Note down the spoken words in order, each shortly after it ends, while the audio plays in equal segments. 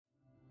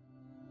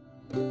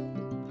Hello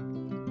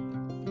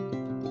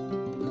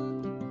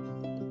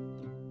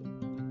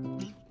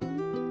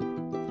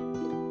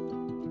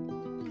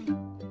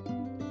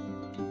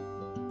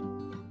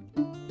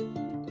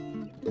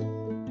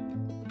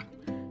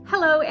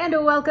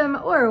and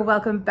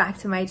welcome back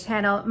to my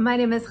channel. My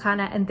name is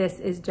Chana and this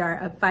is Jar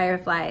of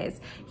Fireflies.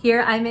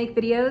 Here I make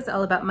videos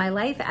all about my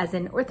life as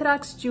an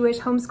Orthodox Jewish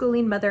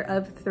homeschooling mother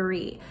of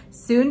 3,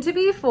 soon to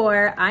be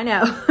 4, I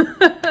know.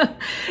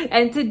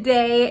 And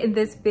today in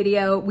this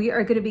video, we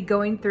are gonna be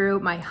going through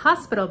my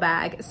hospital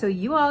bag so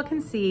you all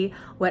can see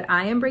what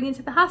I am bringing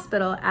to the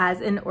hospital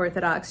as an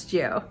Orthodox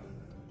Jew.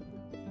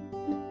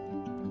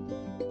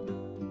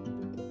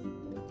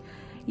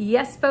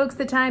 Yes, folks,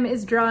 the time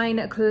is drawing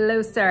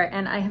closer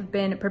and I have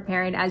been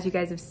preparing, as you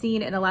guys have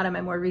seen in a lot of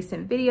my more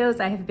recent videos.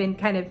 I have been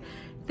kind of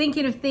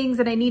thinking of things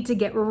that I need to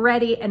get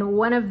ready, and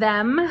one of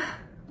them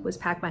was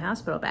pack my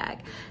hospital bag.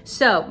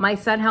 So my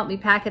son helped me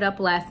pack it up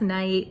last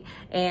night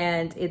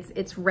and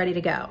it's ready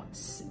to go,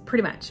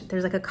 pretty much.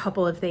 There's like a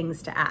couple of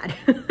things to add,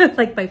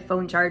 like my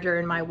phone charger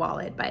and my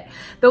wallet, but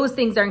those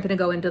things aren't gonna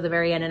go until the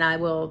very end, and I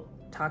will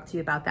talk to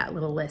you about that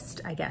little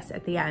list, I guess,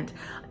 at the end.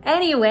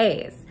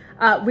 Anyways,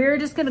 we're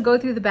just gonna go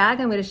through the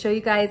bag. I'm gonna show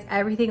you guys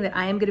everything that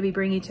I am gonna be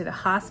bringing to the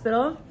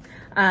hospital.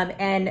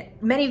 And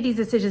many of these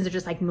decisions are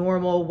just like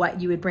normal,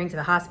 what you would bring to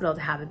the hospital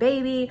to have a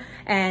baby.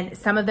 And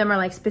some of them are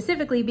like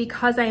specifically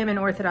because I am an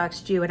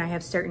Orthodox Jew and I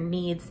have certain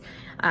needs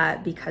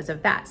because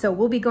of that. So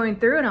we'll be going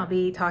through and I'll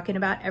be talking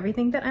about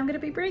everything that I'm gonna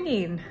be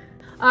bringing.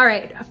 All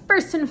right,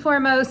 first and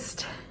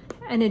foremost,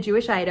 and a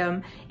Jewish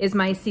item, is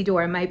my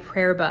Siddur, my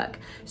prayer book.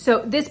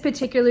 So this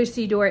particular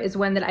Siddur is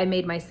one that I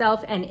made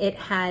myself, and it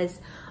has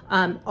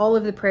all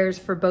of the prayers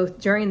for both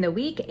during the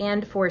week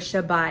and for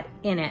Shabbat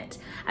in it,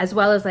 as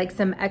well as like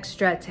some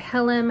extra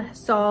Tehillim,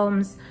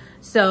 Psalms.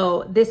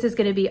 So this is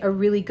gonna be a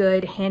really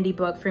good handy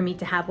book for me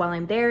to have while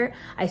I'm there.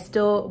 I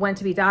still want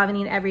to be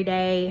davening every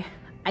day.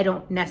 I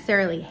don't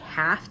necessarily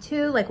have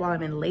to, like while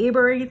I'm in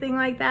labor or anything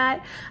like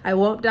that. I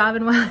won't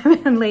daven while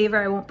I'm in labor.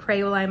 I won't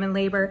pray while I'm in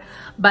labor,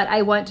 but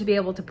I want to be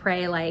able to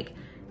pray like,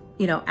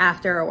 you know,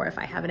 after, or if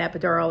I have an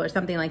epidural or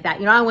something like that.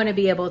 You know, I want to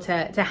be able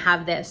to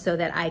have this so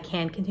that I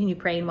can continue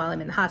praying while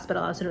I'm in the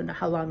hospital. I also don't know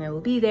how long I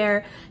will be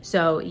there.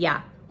 So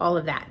yeah, all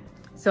of that.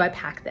 So I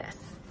pack this.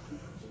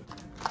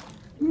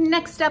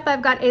 Next up,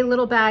 I've got a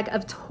little bag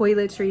of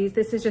toiletries.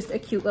 This is just a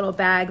cute little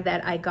bag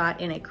that I got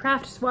in a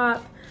craft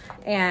swap.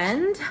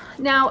 And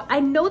now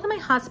I know that my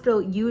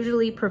hospital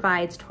usually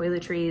provides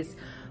toiletries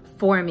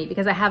for me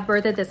because I have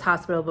birthed at this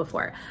hospital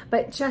before,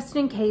 but just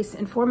in case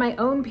and for my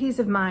own peace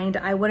of mind,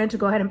 I wanted to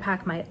go ahead and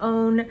pack my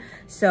own.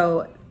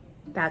 So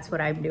that's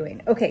what I'm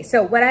doing. Okay,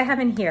 so what I have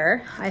in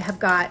here, I have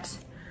got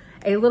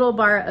a little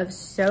bar of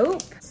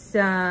soap,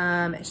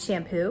 some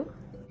shampoo,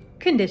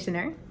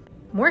 conditioner,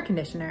 more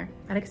conditioner.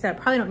 Like I said, I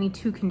probably don't need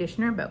 2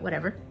 conditioner, but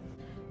whatever.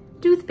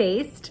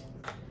 Toothpaste,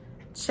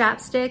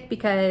 chapstick,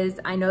 because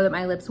I know that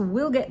my lips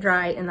will get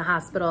dry in the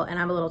hospital and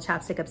I'm a little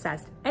chapstick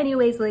obsessed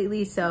anyways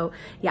lately. So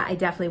yeah, I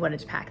definitely wanted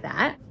to pack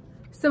that.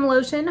 Some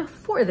lotion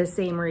for the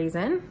same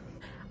reason.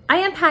 I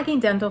am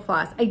packing dental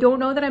floss. I don't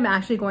know that I'm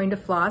actually going to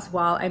floss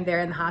while I'm there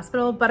in the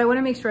hospital, but I want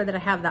to make sure that I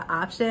have the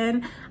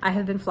option. I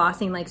have been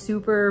flossing like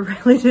super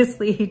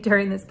religiously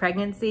during this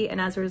pregnancy, and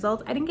as a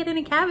result, I didn't get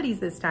any cavities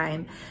this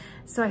time.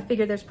 So I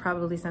figured there's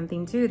probably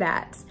something to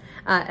that.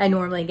 I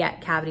normally get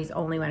cavities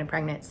only when I'm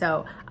pregnant,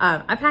 so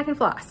I'm packing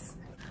floss.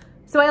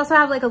 So I also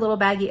have like a little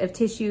baggie of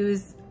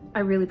tissues. I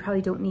really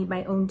probably don't need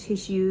my own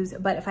tissues,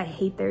 but if I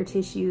hate their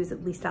tissues,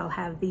 at least I'll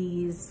have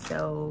these,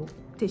 so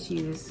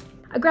tissues.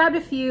 I grabbed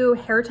a few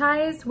hair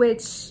ties,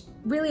 which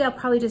really I'll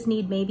probably just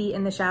need maybe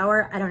in the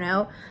shower, I don't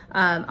know.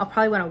 I'll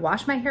probably wanna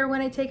wash my hair when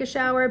I take a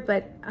shower,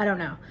 but I don't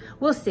know.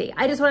 We'll see.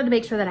 I just wanted to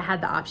make sure that I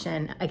had the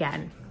option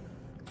again.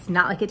 It's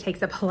not like it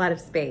takes up a lot of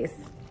space.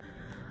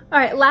 All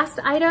right, last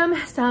item,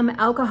 some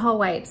alcohol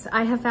wipes.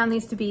 I have found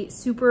these to be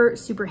super,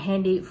 super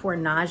handy for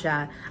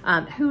nausea.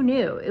 Who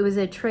knew? It was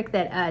a trick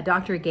that a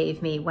doctor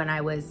gave me when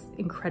I was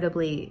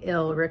incredibly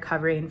ill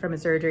recovering from a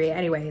surgery.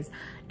 Anyways,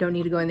 don't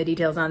need to go into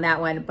details on that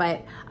one,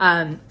 but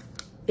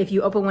if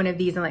you open one of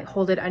these and like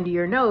hold it under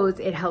your nose,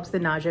 it helps the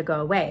nausea go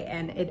away,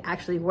 and it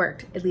actually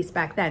worked, at least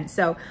back then.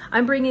 So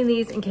I'm bringing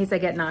these in case I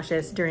get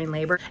nauseous during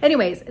labor.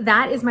 Anyways,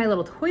 that is my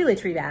little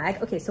toiletry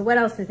bag. Okay, so what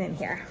else is in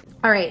here?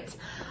 All right,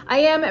 I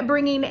am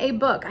bringing a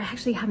book. I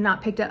actually have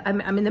not picked up,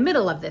 I'm in the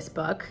middle of this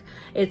book.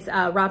 It's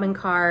Robin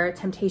Carr,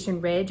 Temptation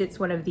Ridge. It's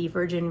one of the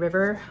Virgin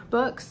River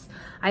books.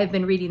 I've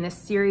been reading this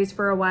series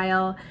for a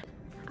while.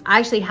 I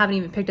actually haven't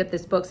even picked up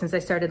this book since I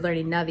started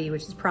learning Navi,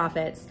 which is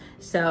prophets.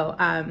 So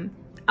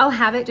I'll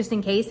have it just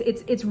in case.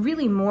 It's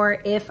really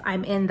more if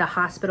I'm in the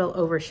hospital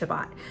over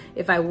Shabbat.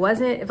 If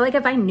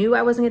I knew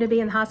I wasn't gonna be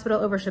in the hospital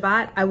over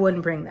Shabbat, I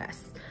wouldn't bring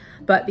this.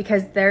 But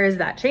because there is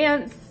that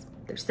chance,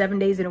 there's 7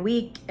 days in a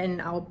week and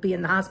I'll be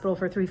in the hospital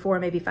for 3, 4,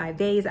 maybe 5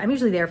 days. I'm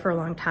usually there for a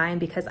long time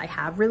because I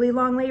have really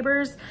long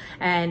labors.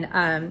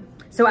 And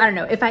so I don't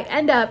know, if I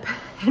end up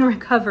in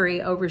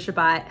recovery over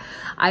Shabbat,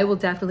 I will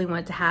definitely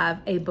want to have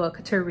a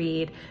book to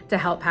read to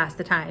help pass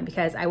the time,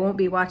 because I won't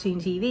be watching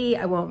TV.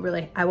 I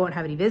won't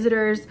have any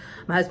visitors.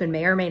 My husband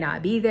may or may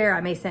not be there.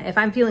 I may send, if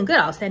I'm feeling good,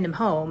 I'll send him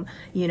home,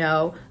 you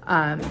know?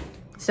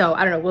 So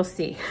I don't know, we'll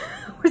see.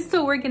 We're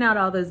still working out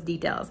all those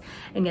details.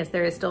 And yes,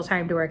 there is still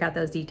time to work out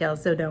those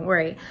details, so don't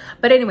worry.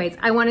 But anyways,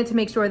 I wanted to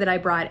make sure that I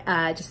brought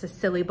just a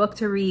silly book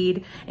to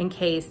read in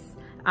case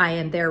I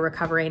am there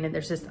recovering and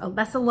there's just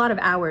that's a lot of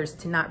hours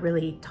to not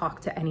really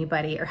talk to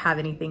anybody or have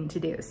anything to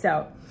do.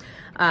 So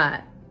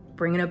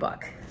bringing a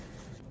book.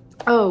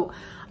 Oh,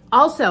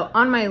 also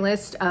on my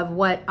list of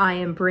what I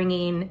am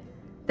bringing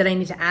that I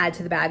need to add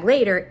to the bag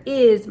later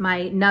is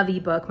my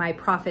Navi book, my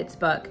Prophets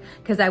book,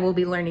 because I will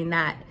be learning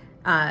that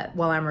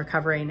while I'm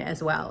recovering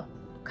as well,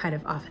 kind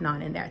of off and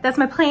on in there. That's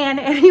my plan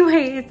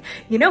anyways.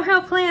 You know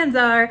how plans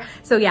are.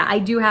 So yeah, I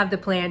do have the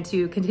plan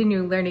to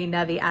continue learning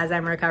Navi as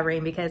I'm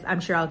recovering, because I'm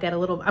sure I'll get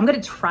I'm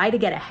gonna try to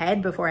get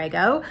ahead before I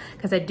go,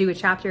 because I do a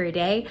chapter a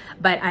day,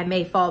 but I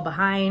may fall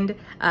behind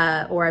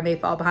or I may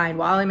fall behind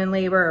while I'm in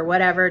labor or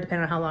whatever,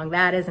 depending on how long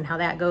that is and how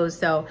that goes.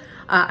 So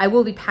I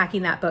will be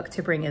packing that book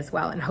to bring as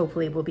well, and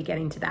hopefully we'll be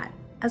getting to that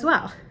as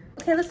well.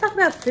 Okay, let's talk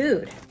about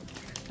food.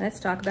 Let's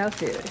talk about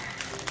food.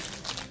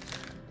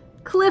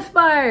 Cliff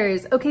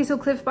Bars. Okay, so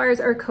Cliff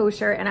Bars are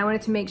kosher, and I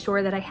wanted to make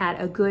sure that I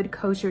had a good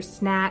kosher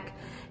snack.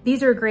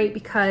 These are great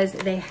because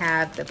they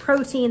have the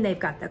protein, they've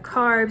got the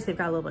carbs, they've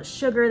got a little bit of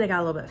sugar, they got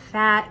a little bit of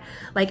fat.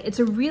 Like, it's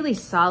a really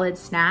solid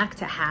snack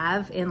to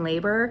have in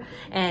labor,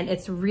 and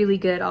it's really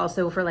good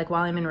also for like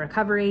while I'm in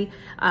recovery.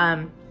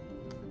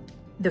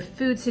 The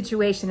food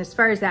situation, as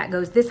far as that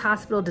goes, this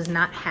hospital does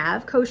not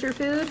have kosher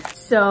food,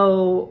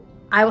 so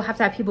I will have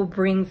to have people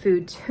bring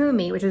food to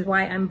me, which is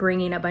why I'm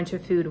bringing a bunch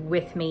of food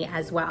with me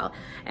as well.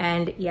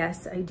 And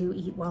yes, I do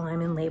eat while I'm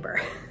in labor.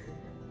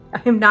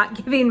 I am not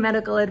giving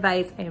medical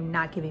advice. I am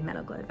not giving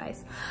medical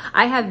advice.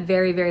 I have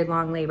very, very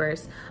long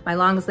labors. My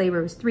longest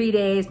labor was 3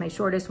 days. My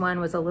shortest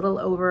one was a little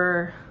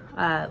over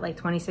like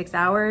 26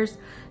 hours.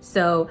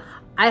 So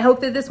I hope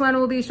that this one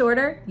will be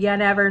shorter. You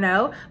never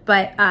know.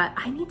 But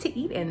I need to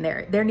eat in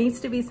there. There needs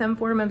to be some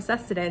form of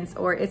sustenance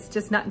or it's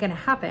just not gonna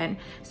happen.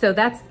 So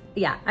that's,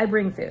 yeah, I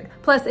bring food.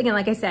 Plus, again,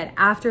 like I said,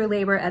 after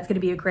labor, that's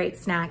gonna be a great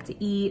snack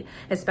to eat,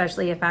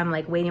 especially if I'm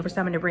like waiting for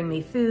someone to bring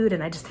me food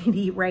and I just need to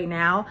eat right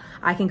now.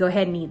 I can go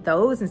ahead and eat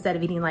those instead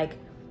of eating like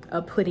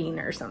a pudding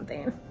or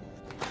something.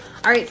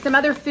 All right, some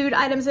other food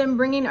items I'm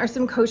bringing are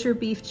some kosher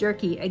beef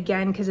jerky.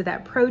 Again, because of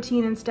that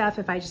protein and stuff,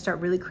 if I just start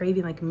really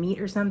craving like meat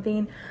or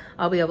something,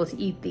 I'll be able to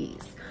eat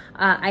these.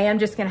 I am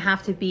just gonna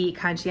have to be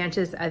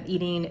conscientious of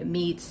eating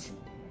meat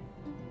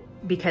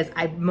because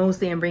I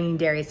mostly am bringing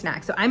dairy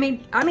snacks. So I may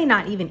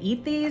not even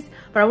eat these,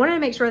 but I wanted to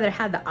make sure that I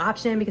had the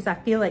option because I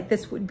feel like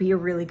this would be a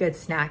really good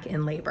snack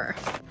in labor.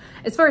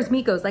 As far as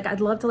meat goes, like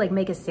I'd love to like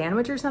make a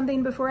sandwich or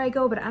something before I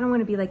go, but I don't want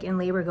to be like in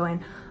labor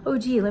going, oh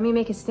gee, let me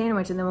make a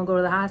sandwich and then we'll go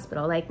to the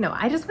hospital. Like, no,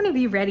 I just want to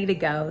be ready to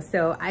go.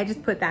 So I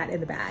just put that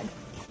in the bag.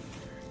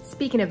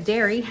 Speaking of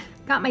dairy,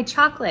 got my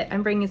chocolate.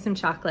 I'm bringing some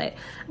chocolate.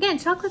 Again,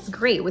 chocolate's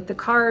great with the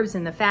carbs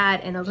and the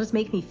fat and it'll just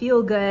make me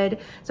feel good.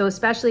 So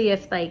especially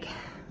if like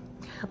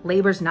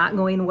labor's not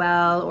going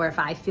well, or if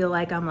I feel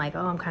like I'm like,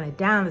 oh, I'm kind of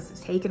down, this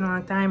is taking a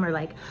long time, or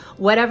like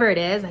whatever it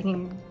is, I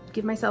can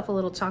give myself a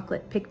little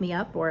chocolate pick me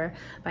up, or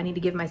if I need to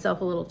give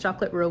myself a little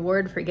chocolate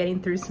reward for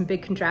getting through some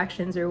big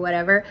contractions or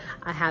whatever,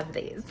 I have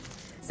these.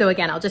 So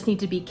again, I'll just need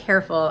to be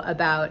careful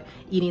about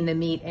eating the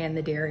meat and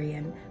the dairy,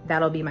 and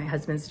that'll be my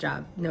husband's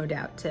job, no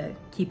doubt, to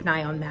keep an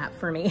eye on that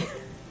for me.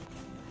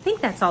 I think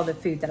that's all the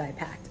food that I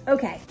packed.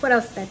 Okay, what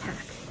else did I pack?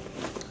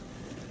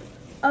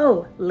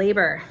 Oh,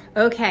 labor.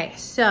 Okay,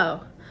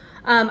 so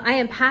I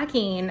am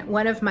packing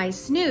one of my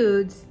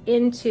snoods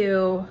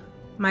into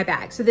my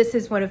bag. So this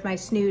is one of my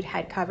snood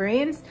head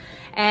coverings,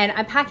 and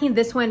I'm packing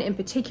this one in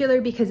particular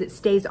because it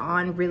stays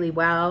on really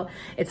well.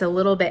 It's a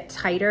little bit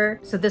tighter,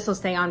 so this will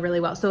stay on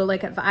really well. So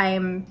like if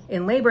I'm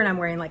in labor and I'm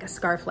wearing like a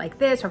scarf like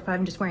this, or if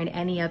I'm just wearing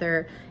any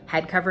other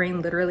head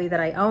covering literally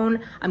that I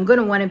own, I'm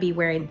gonna wanna be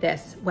wearing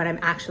this when I'm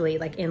actually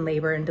like in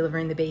labor and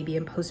delivering the baby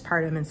and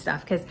postpartum and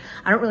stuff, because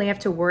I don't really have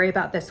to worry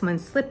about this one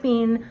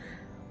slipping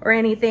or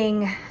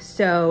anything.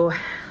 So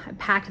I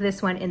packed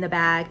this one in the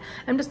bag.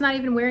 I'm just not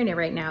even wearing it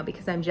right now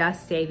because I'm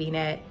just saving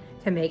it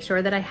to make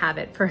sure that I have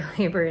it for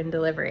labor and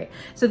delivery.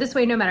 So this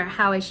way, no matter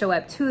how I show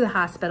up to the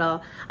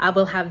hospital, I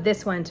will have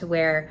this one to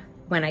wear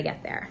when I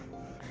get there.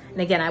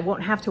 And again, I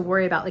won't have to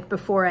worry about like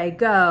before I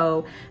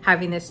go,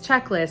 having this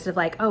checklist of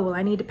like, oh, well,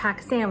 I need to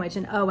pack a sandwich,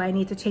 and oh, I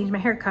need to change my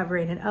hair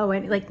covering, and oh,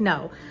 like,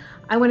 no.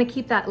 I wanna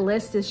keep that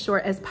list as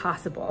short as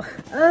possible.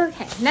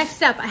 Okay,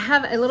 next up, I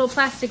have a little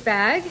plastic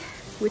bag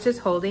which is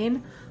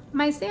holding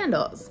my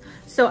sandals.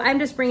 So I'm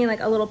just bringing like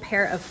a little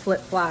pair of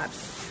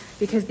flip-flops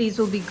because these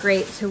will be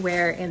great to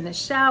wear in the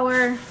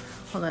shower.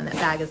 Hold on, that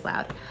bag is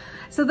loud.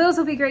 So those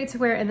will be great to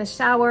wear in the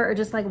shower or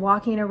just like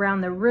walking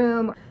around the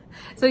room.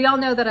 So y'all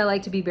know that I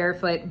like to be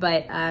barefoot,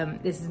 but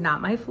this is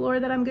not my floor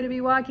that I'm gonna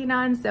be walking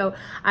on. So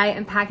I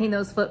am packing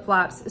those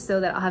flip-flops so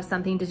that I'll have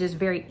something to just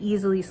very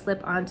easily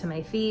slip onto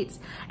my feet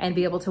and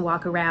be able to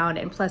walk around.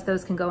 And plus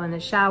those can go in the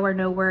shower,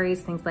 no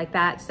worries, things like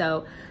that.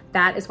 So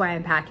that is why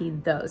I'm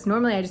packing those.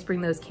 Normally I just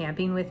bring those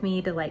camping with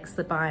me to like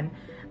slip on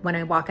when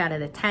I walk out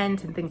of the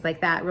tent and things like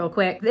that real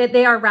quick.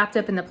 They are wrapped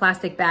up in the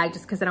plastic bag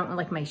just because I don't want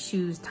like my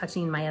shoes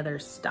touching my other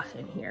stuff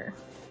in here.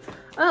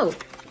 Oh,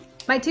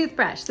 my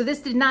toothbrush. So this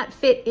did not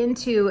fit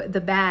into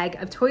the bag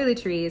of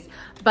toiletries,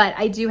 but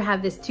I do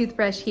have this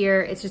toothbrush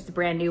here. It's just a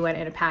brand new one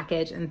in a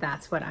package, and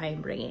that's what I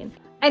am bringing.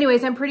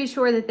 Anyways, I'm pretty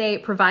sure that they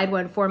provide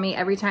one for me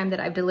every time that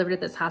I've delivered at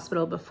this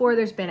hospital before.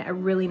 There's been a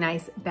really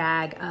nice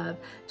bag of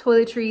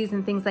toiletries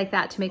and things like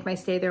that to make my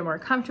stay there more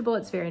comfortable.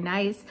 It's very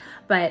nice,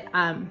 but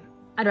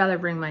I'd rather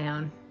bring my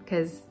own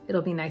because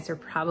it'll be nicer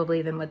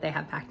probably than what they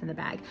have packed in the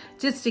bag,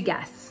 just to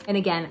guess. And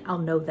again, I'll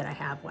know that I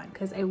have one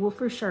because I will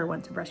for sure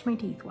want to brush my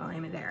teeth while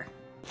I'm there.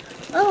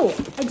 Oh,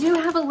 I do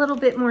have a little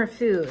bit more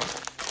food.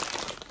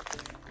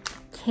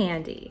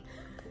 Candy.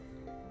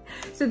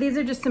 So these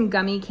are just some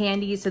gummy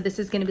candies. So this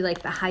is gonna be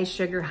like the high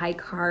sugar, high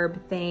carb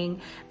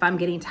thing. If I'm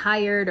getting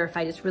tired or if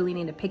I just really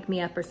need to pick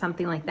me up or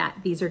something like that,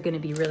 these are gonna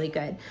be really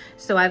good.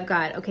 So I've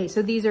got, okay,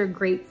 so these are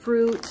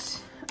grapefruit.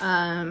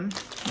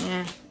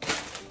 Yeah,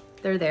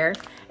 they're there.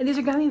 And these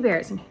are gummy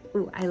bears. And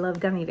ooh, I love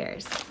gummy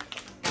bears.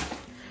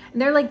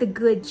 And they're like the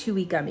good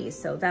chewy gummies,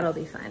 so that'll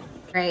be fun.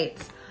 Right.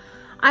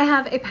 I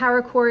have a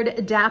power cord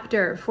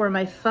adapter for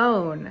my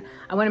phone.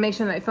 I want to make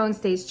sure that my phone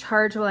stays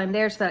charged while I'm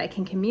there so that I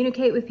can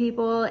communicate with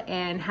people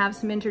and have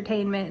some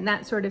entertainment and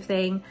that sort of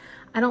thing.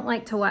 I don't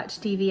like to watch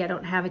TV. I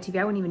don't have a TV.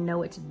 I wouldn't even know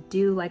what to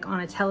do like on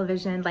a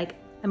television. Like,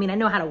 I mean, I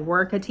know how to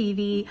work a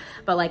TV,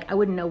 but like I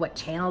wouldn't know what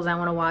channels I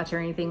want to watch or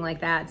anything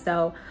like that.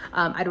 So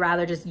I'd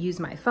rather just use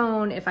my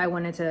phone if I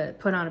wanted to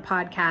put on a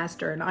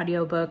podcast or an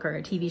audiobook or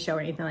a TV show or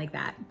anything like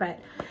that. But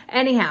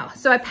anyhow,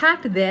 so I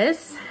packed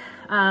this.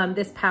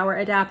 This power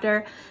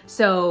adapter.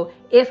 So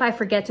if I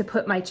forget to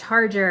put my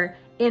charger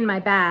in my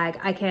bag,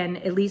 I can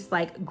at least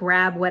like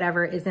grab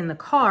whatever is in the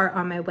car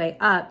on my way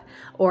up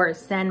or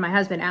send my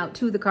husband out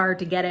to the car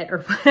to get it or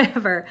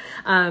whatever.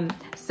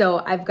 So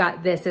I've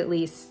got this at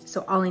least.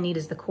 So all I need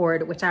is the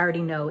cord, which I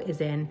already know is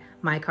in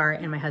my car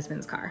and my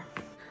husband's car.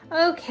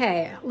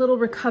 Okay, little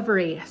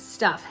recovery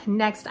stuff.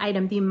 Next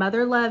item, the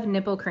Mother Love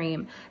nipple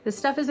cream. This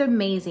stuff is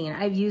amazing.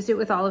 I've used it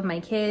with all of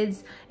my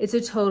kids. It's a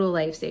total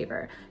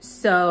lifesaver.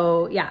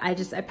 So yeah, I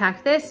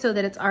packed this so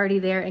that it's already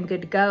there and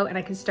good to go, and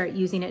I can start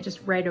using it just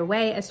right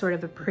away as sort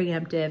of a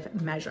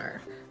preemptive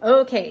measure.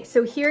 Okay,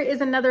 so here is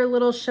another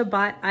little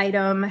Shabbat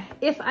item.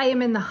 If I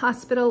am in the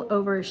hospital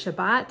over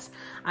Shabbat,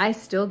 I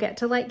still get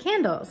to light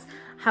candles.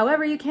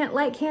 However, you can't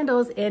light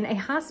candles in a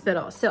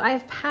hospital. So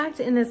I've packed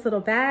in this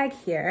little bag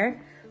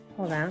here.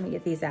 Hold on, let me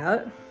get these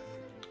out.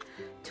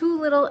 2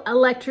 little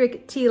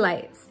electric tea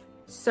lights.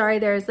 Sorry,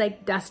 there's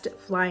like dust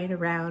flying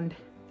around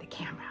the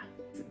camera.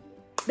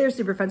 They're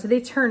super fun. So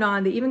they turn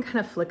on, they even kind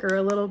of flicker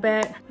a little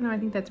bit. I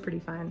think that's pretty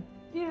fun.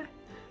 Yeah.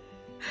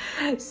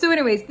 So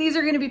anyways, these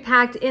are gonna be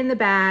packed in the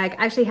bag.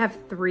 I actually have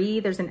 3.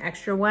 There's an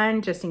extra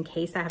one just in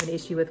case I have an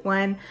issue with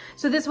one.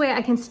 So this way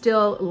I can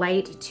still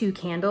light 2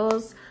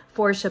 candles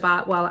for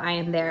Shabbat while I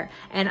am there.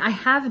 And I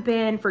have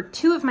been, for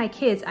 2 of my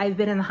kids, I've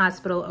been in the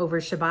hospital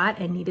over Shabbat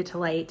and needed to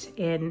light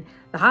in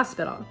the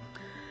hospital.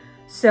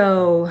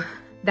 So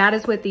that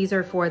is what these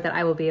are for, that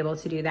I will be able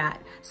to do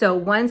that. So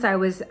once I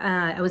was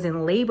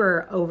in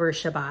labor over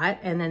Shabbat,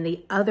 and then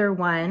the other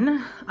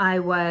one, I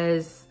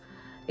was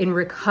in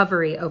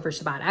recovery over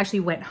Shabbat. I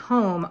actually went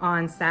home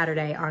on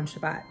Saturday on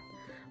Shabbat,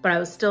 but I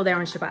was still there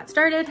when Shabbat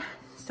started.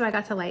 So I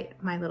got to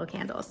light my little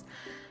candles.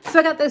 So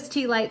I got those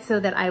tea lights so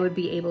that I would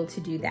be able to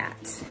do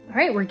that. All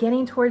right, we're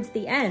getting towards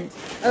the end.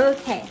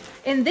 Okay,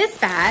 in this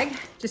bag,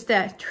 just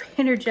a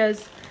Trader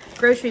Joe's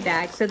grocery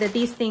bag, so that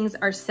these things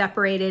are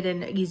separated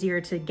and easier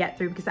to get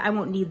through because I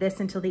won't need this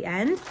until the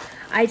end.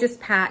 I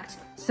just packed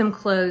some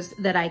clothes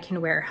that I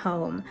can wear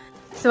home.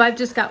 So I've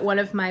just got one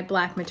of my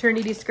black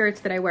maternity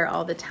skirts that I wear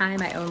all the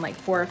time. I own like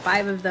 4 or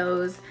 5 of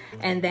those.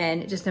 And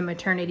then just a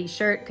maternity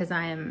shirt because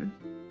I am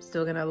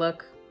still gonna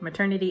look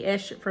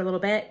maternity-ish for a little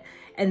bit.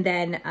 And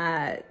then,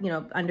 you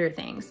know, under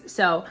things.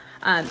 So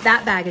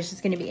that bag is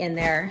just gonna be in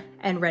there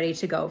and ready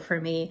to go for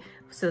me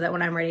so that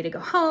when I'm ready to go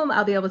home,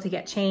 I'll be able to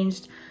get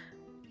changed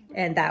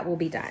and that will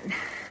be done.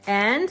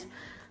 And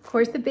of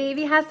course the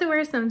baby has to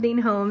wear something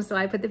home. So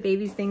I put the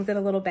baby's things in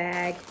a little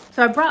bag.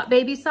 So I brought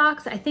baby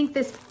socks. I think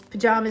this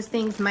pajamas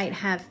things might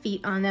have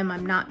feet on them.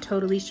 I'm not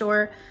totally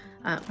sure.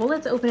 Well,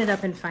 let's open it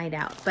up and find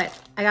out. But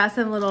I got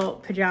some little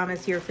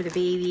pajamas here for the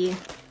baby.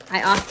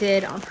 I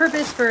opted on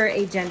purpose for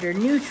a gender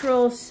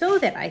neutral so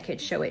that I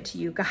could show it to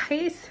you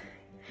guys.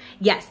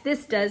 Yes,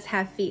 this does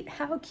have feet.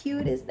 How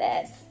cute is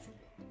this?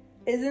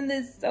 Isn't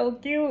this so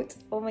cute?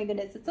 Oh my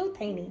goodness, it's so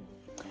tiny.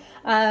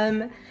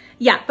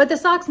 Yeah, but the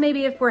socks,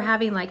 maybe if we're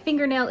having like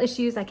fingernail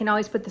issues, I can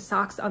always put the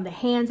socks on the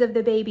hands of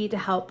the baby to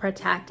help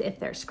protect if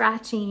they're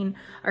scratching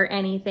or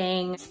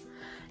anything.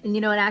 And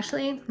you know what,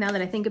 actually, now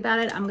that I think about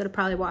it, I'm gonna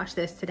probably wash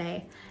this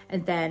today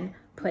and then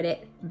put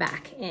it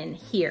back in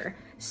here.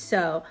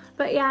 So,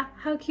 but yeah,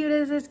 how cute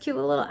is this cute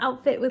little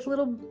outfit with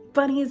little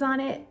bunnies on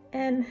it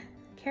and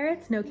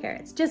carrots? No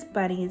carrots, just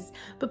bunnies,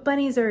 but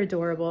bunnies are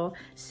adorable.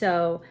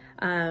 So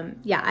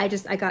yeah,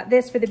 I got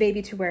this for the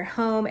baby to wear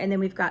home, and then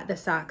we've got the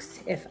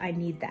socks if I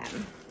need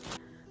them.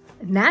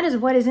 And that is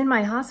what is in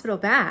my hospital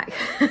bag.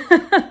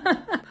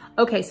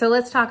 Okay, so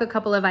let's talk a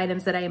couple of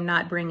items that I am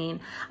not bringing.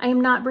 I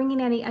am not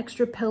bringing any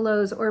extra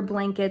pillows or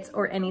blankets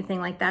or anything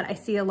like that. I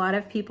see a lot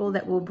of people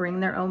that will bring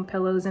their own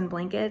pillows and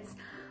blankets.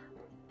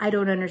 I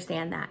don't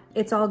understand that.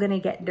 It's all gonna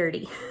get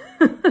dirty.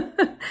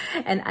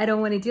 And I don't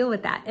wanna deal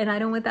with that. And I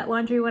don't want that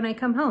laundry when I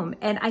come home.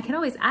 And I can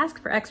always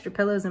ask for extra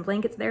pillows and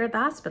blankets there at the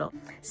hospital.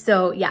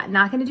 So yeah,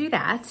 not gonna do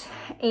that.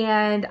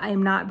 And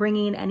I'm not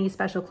bringing any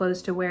special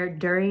clothes to wear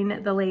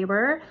during the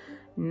labor.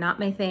 Not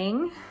my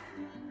thing.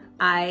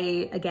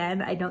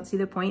 Again, I don't see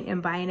the point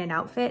in buying an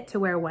outfit to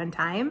wear one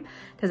time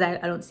because I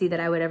don't see that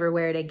I would ever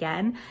wear it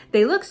again.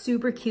 They look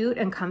super cute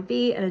and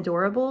comfy and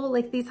adorable,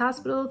 like these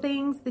hospital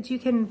things that you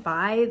can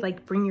buy,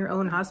 like bring your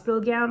own hospital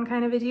gown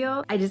kind of a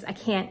deal. I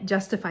can't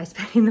justify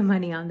spending the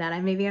money on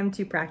that. Maybe I'm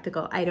too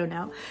practical, I don't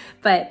know.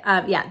 But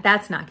yeah,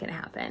 that's not gonna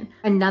happen.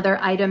 Another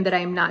item that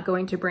I'm not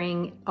going to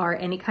bring are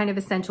any kind of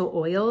essential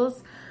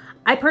oils.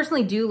 I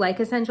personally do like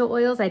essential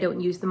oils. I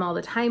don't use them all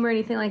the time or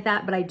anything like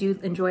that, but I do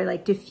enjoy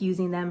like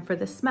diffusing them for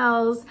the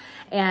smells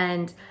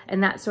and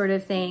that sort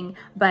of thing.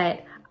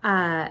 But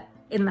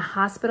in the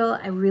hospital,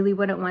 I really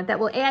wouldn't want that.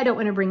 Well, A, I don't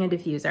want to bring a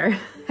diffuser,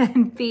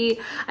 and B,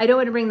 I don't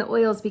want to bring the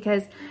oils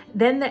because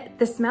then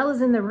the smell is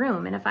in the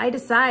room. And if I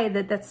decide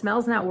that that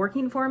smell's not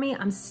working for me,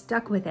 I'm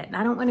stuck with it. And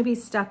I don't want to be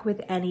stuck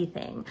with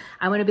anything.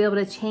 I want to be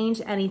able to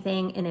change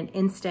anything in an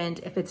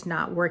instant if it's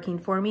not working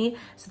for me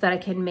so that I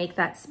can make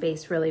that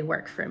space really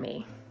work for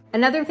me.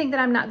 Another thing that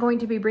I'm not going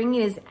to be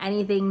bringing is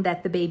anything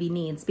that the baby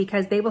needs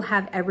because they will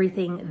have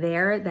everything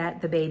there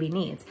that the baby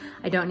needs.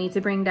 I don't need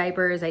to bring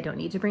diapers. I don't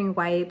need to bring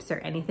wipes or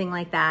anything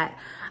like that.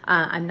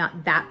 I'm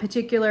not that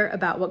particular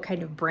about what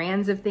kind of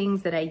brands of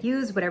things that I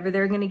use. Whatever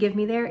they're going to give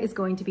me there is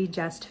going to be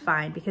just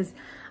fine because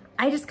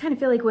I just kind of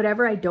feel like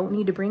whatever I don't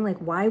need to bring, like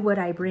why would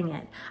I bring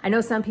it? I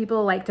know some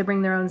people like to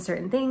bring their own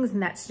certain things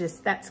and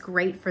that's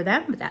great for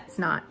them, but that's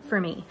not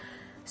for me.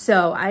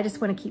 So I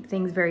just want to keep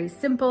things very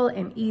simple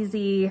and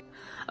easy.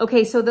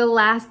 Okay, so the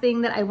last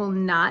thing that I will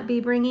not be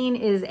bringing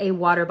is a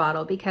water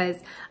bottle because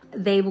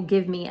they will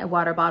give me a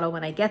water bottle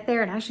when I get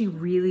there, and I actually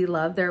really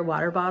love their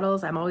water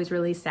bottles. I'm always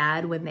really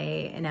sad when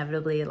they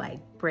inevitably like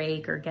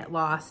break or get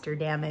lost or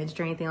damaged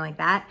or anything like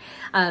that.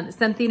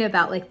 Something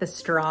about like the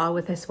straw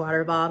with this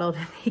water bottle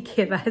that they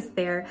give us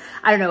there,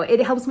 I don't know, it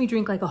helps me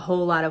drink like a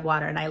whole lot of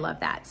water and I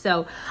love that.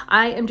 So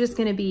I am just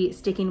gonna be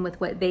sticking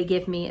with what they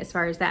give me as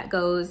far as that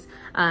goes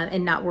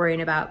and not worrying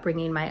about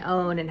bringing my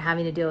own and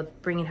having to deal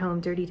with bringing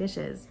home dirty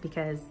dishes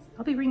because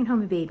I'll be bringing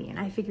home a baby and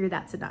I figure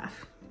that's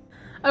enough.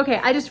 Okay,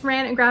 I just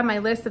ran and grabbed my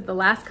list of the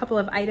last couple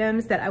of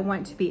items that I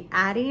want to be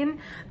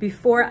adding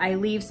before I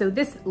leave. So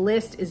this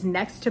list is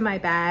next to my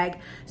bag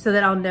so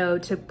that I'll know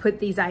to put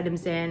these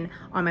items in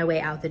on my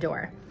way out the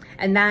door.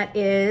 And that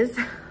is,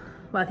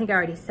 well, I think I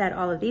already said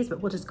all of these,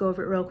 but we'll just go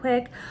over it real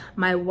quick.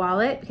 My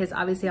wallet, because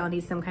obviously I'll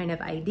need some kind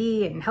of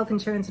ID and health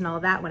insurance and all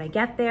of that when I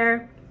get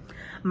there.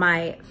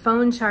 My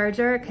phone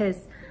charger,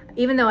 because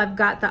even though I've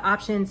got the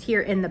options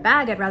here in the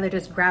bag, I'd rather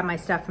just grab my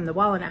stuff from the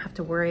wall and not have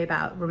to worry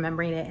about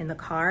remembering it in the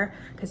car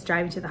because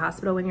driving to the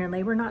hospital when you're in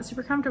labor, not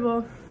super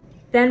comfortable.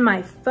 Then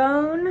my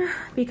phone,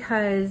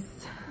 because,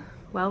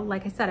 well,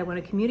 like I said, I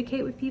want to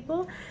communicate with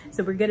people.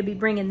 So we're going to be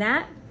bringing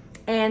that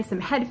and some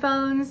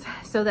headphones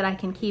so that I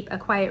can keep a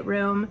quiet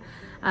room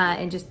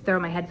and just throw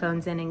my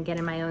headphones in and get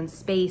in my own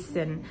space.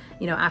 And,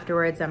 you know,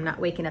 afterwards I'm not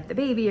waking up the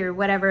baby or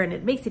whatever. And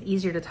it makes it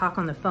easier to talk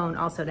on the phone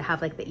also to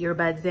have like the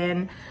earbuds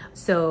in.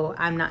 So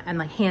I'm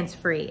like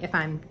hands-free if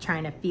I'm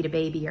trying to feed a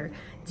baby or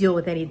deal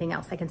with anything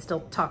else. I can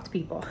still talk to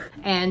people.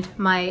 And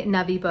my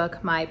Navi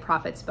book, my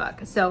Prophets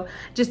book. So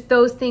just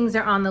those things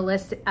are on the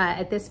list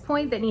at this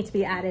point that need to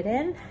be added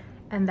in.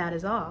 And that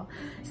is all.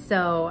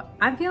 So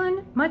I'm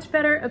feeling much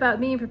better about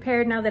being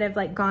prepared now that I've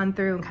like gone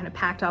through and kind of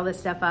packed all this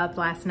stuff up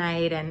last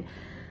night. And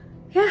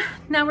yeah,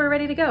 now we're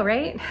ready to go,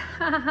 right?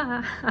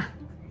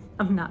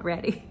 I'm not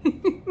ready.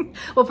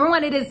 Well, for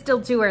one, it is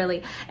still too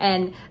early.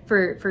 And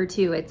for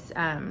two, it's,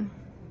 I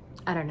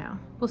don't know,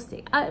 we'll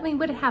see. I mean,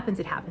 when it happens,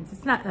 it happens.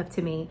 It's not up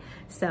to me.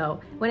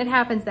 So when it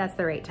happens, that's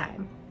the right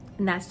time.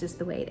 And that's just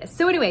the way it is.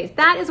 So anyways,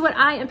 that is what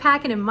I am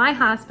packing in my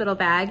hospital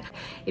bag.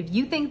 If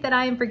you think that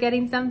I am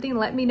forgetting something,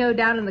 let me know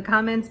down in the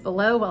comments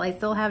below while I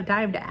still have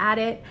time to add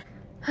it.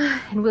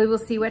 And we will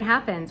see what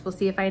happens. We'll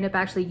see if I end up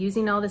actually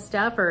using all this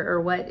stuff or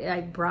what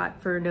I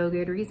brought for no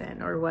good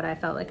reason or what I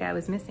felt like I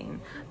was missing.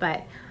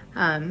 But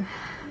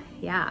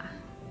yeah,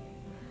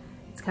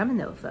 it's coming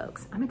though,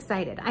 folks. I'm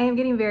excited. I am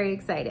getting very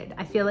excited.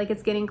 I feel like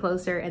it's getting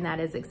closer and that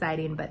is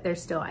exciting, but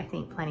there's still, I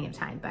think, plenty of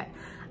time. But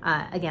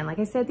Again, like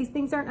I said, these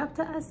things aren't up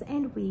to us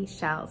and we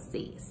shall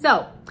see.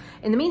 So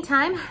in the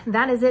meantime,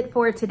 that is it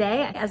for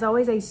today. As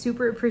always, I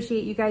super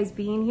appreciate you guys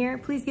being here.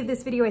 Please give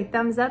this video a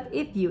thumbs up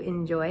if you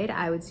enjoyed.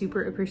 I would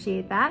super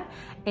appreciate that.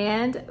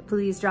 And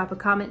please drop a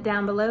comment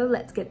down below.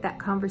 Let's get that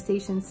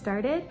conversation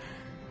started.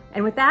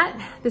 And with that,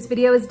 this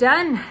video is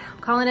done. I'm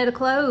calling it a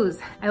close.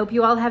 I hope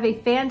you all have a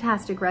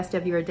fantastic rest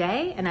of your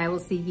day, and I will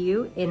see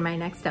you in my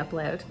next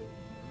upload.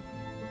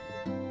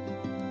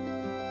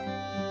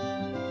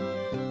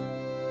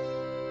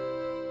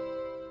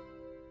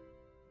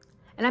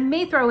 And I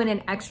may throw in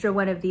an extra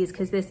one of these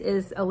because this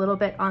is a little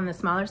bit on the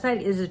smaller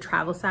side. It is a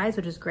travel size,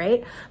 which is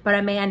great, but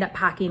I may end up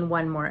packing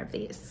one more of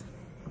these.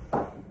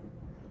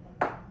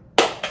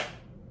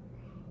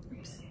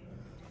 Oops.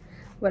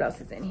 What else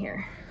is in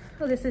here?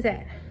 Oh, this is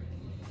it.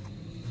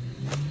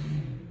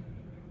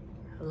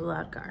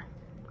 Lager.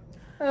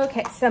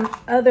 Okay, some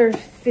other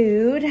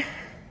food.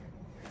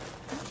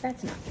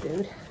 That's not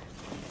food,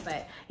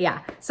 but yeah.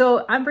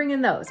 So I'm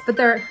bringing those, but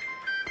they're,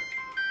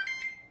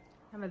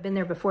 I've been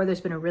there before.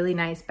 There's been a really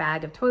nice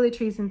bag of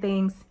toiletries and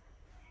things.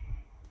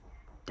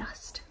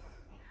 Dust.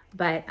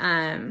 But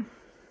I'm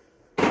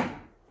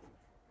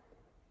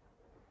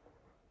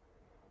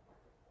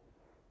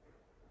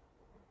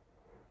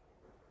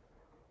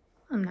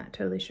not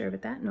totally sure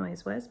what that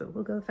noise was, but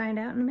we'll go find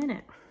out in a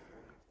minute.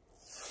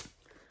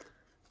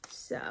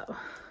 So,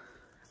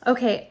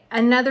 okay,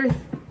 another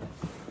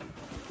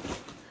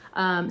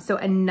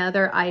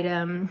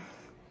item,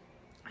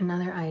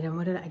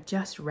 what did I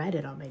just read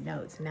it on my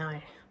notes. Now I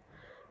have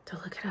to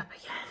look it up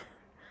again.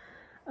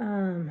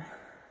 Oh,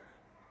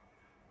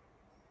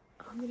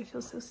 I'm gonna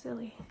feel so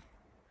silly.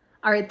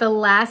 All right, the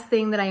last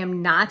thing that I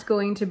am not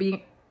going to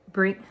be